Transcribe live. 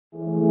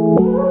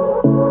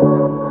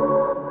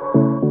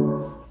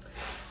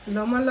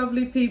Hello my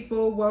lovely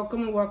people,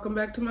 welcome and welcome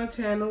back to my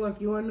channel.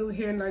 If you are new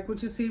here and like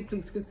what you see,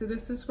 please consider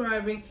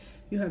subscribing.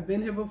 If you have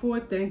been here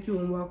before, thank you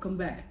and welcome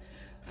back.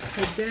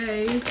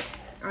 Today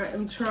I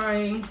am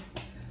trying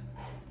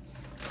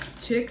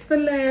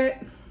Chick-fil-A.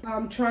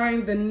 I'm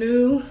trying the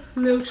new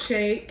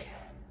milkshake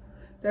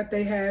that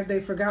they have. They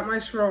forgot my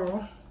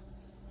straw.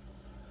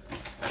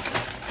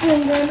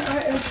 And then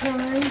I am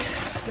trying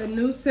the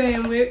new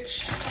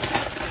sandwich.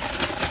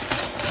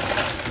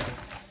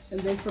 And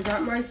they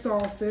forgot my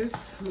sauces.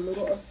 I'm a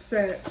little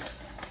upset.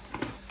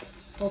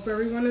 Hope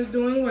everyone is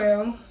doing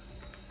well.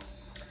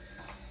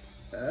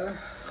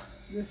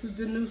 This is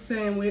the new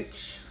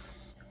sandwich.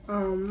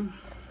 The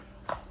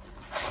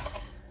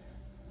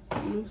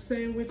new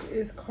sandwich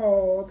is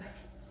called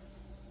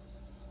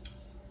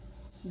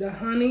the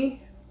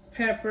honey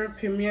pepper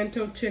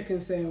pimento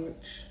chicken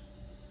sandwich.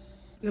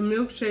 The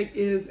milkshake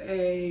is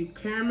a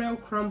caramel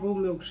crumble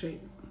milkshake.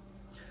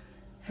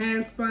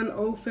 Hand spun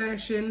old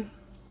fashioned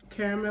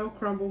caramel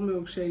crumble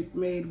milkshake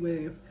made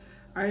with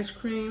ice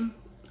cream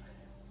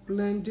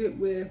blended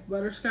with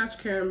butterscotch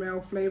caramel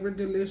flavored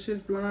delicious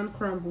blonde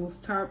crumbles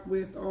topped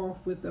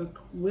off with a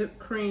whipped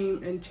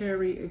cream and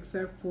cherry,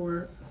 except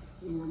for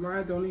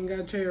mine don't even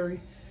got cherry.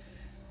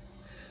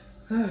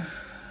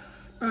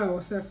 Oh,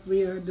 except for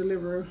the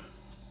deliverer.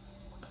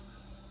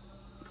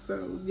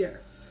 So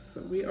yes, so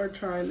we are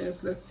trying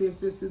this. Let's see if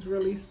this is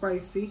really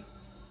spicy.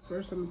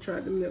 First I'm gonna try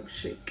the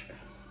milkshake.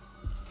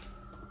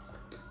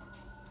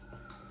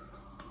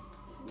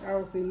 I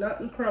don't see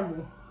nothing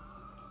crumble.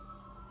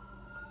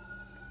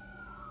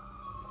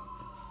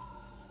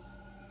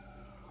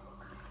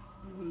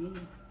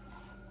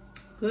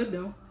 Good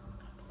though.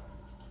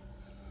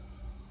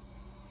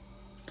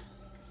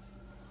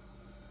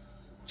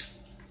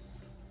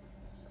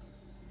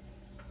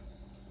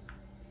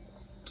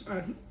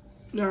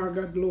 Now I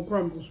got the little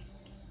crumbles.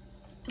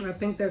 I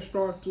think that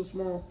straw is too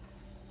small.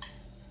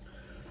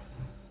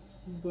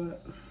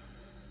 But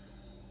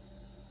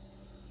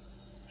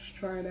let's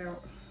try it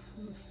out.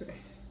 Let's see.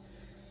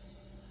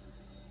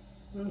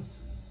 A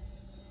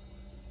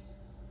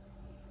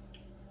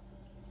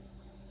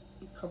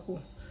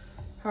couple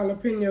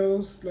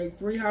jalapenos, like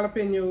 3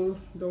 jalapenos.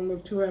 Don't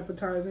look too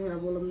appetizing, I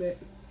will admit.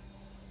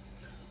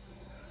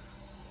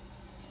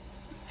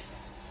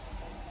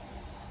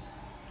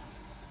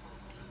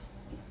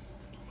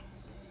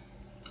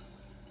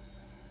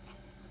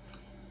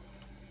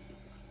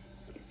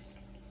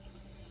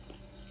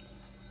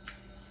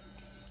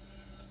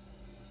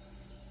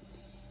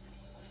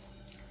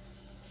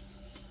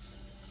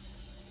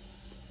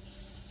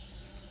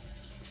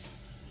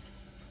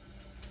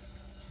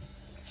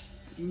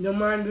 Don't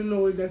mind the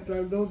noise, that's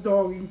like little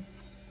doggy.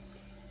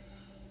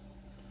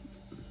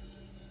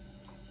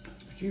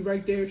 She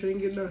right there, she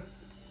ain't getting done.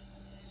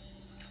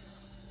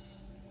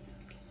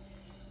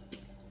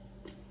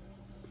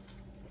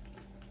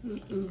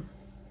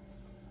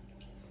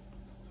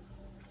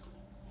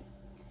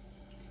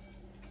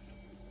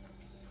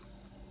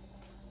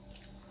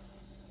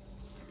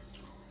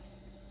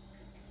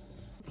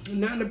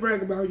 Nothing to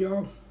brag about,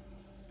 y'all.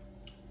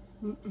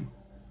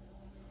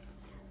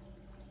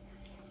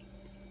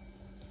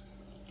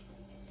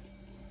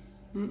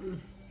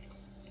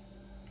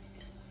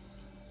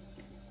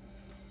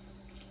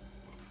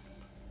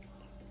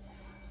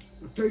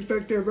 It tastes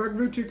like that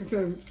regular chicken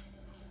sandwich.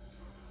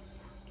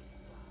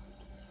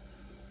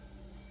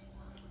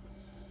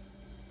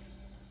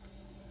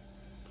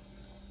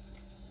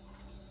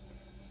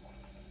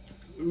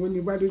 When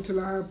you bite into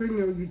the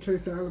jalapeno, you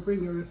taste the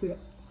jalapeno, that's it.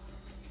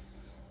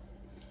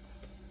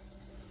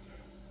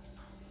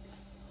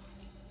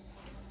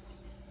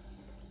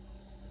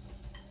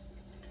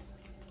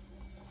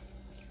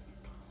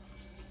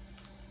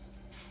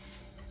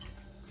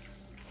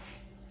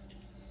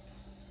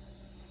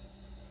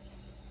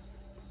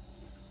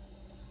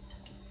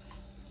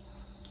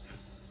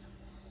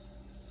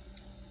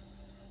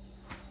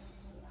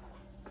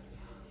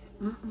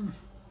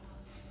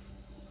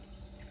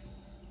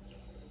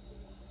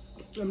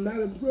 I'm not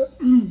impressed.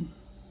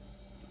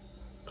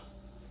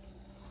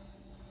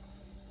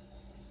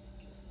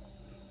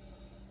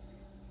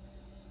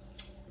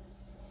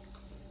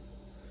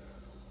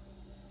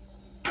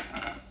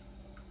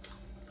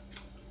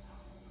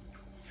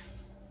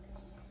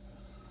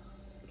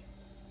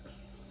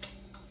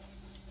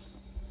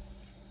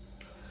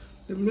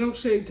 The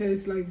milkshake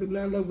tastes like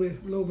vanilla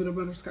with a little bit of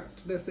butterscotch.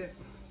 That's it.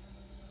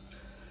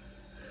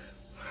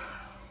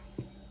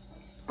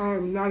 I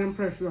am not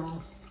impressed,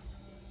 y'all.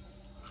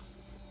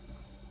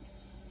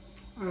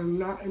 I am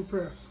not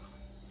impressed.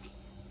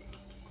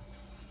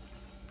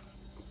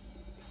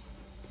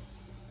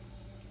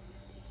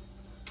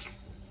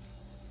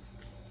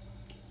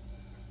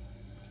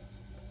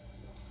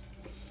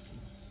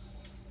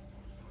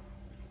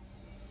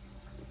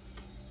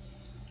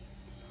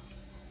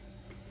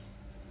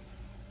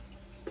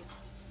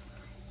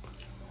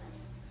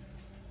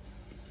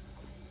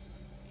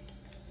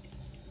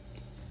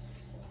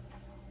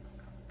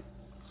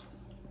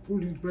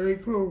 Food is very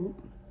cold.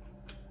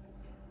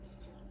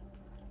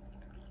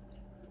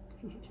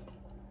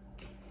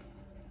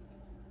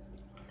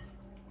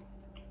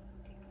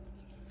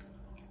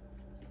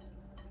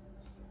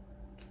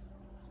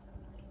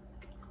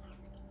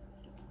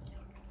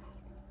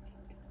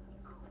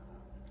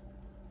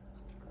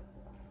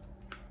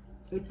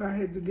 if I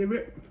had to give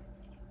it,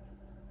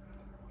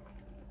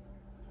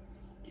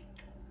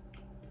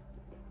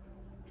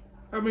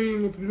 I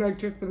mean, if you like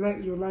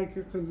Chick-fil-A, you'll like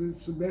it because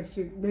it's a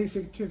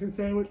basic chicken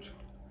sandwich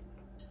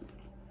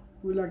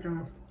with like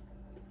a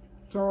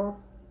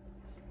sauce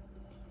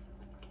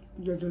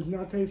that does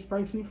not taste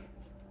spicy.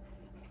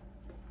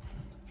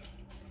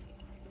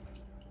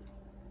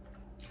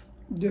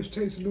 Just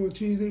tastes a little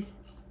cheesy.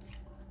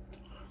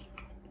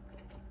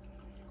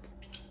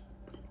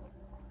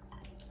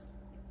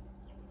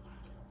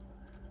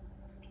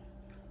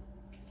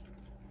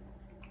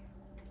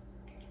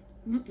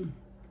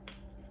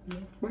 No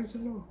spice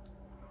at all.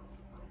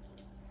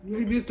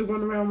 Maybe it's the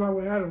one around my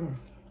way, I don't know.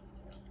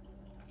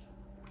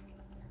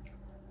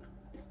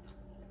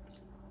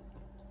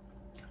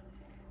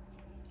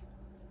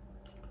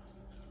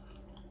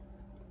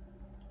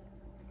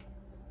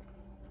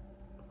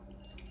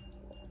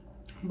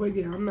 But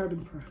yeah, I'm not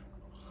impressed.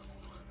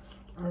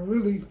 I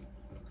really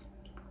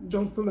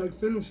don't feel like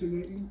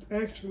finishing it,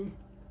 actually.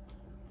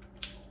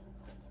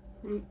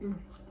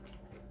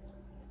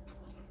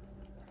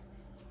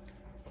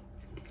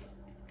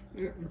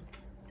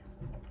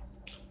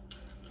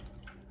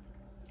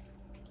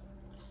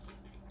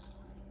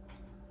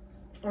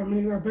 I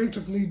mean, I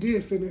basically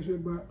did finish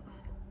it, but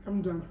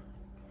I'm done.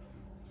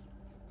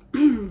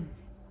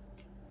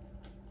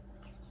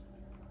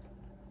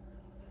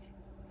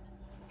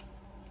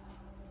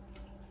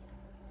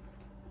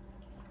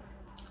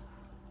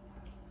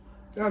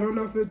 I don't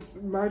know if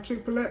it's my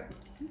Chick-fil-A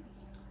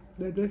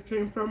that this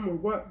came from or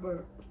what,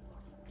 but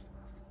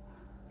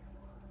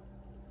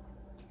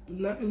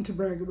nothing to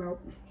brag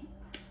about.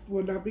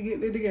 Will not be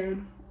getting it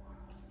again.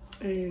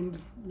 And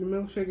the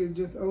milkshake is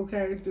just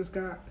okay. Just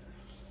got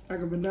like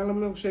a vanilla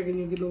milkshake and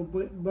you get little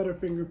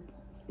Butterfinger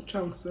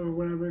chunks or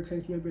whatever the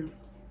case may be.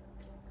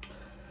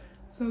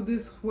 So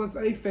this was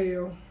a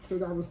fail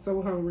because I was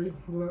so hungry.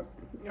 But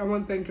I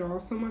want to thank you all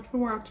so much for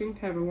watching.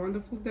 Have a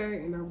wonderful day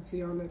and I will see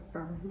y'all next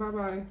time.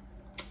 Bye-bye.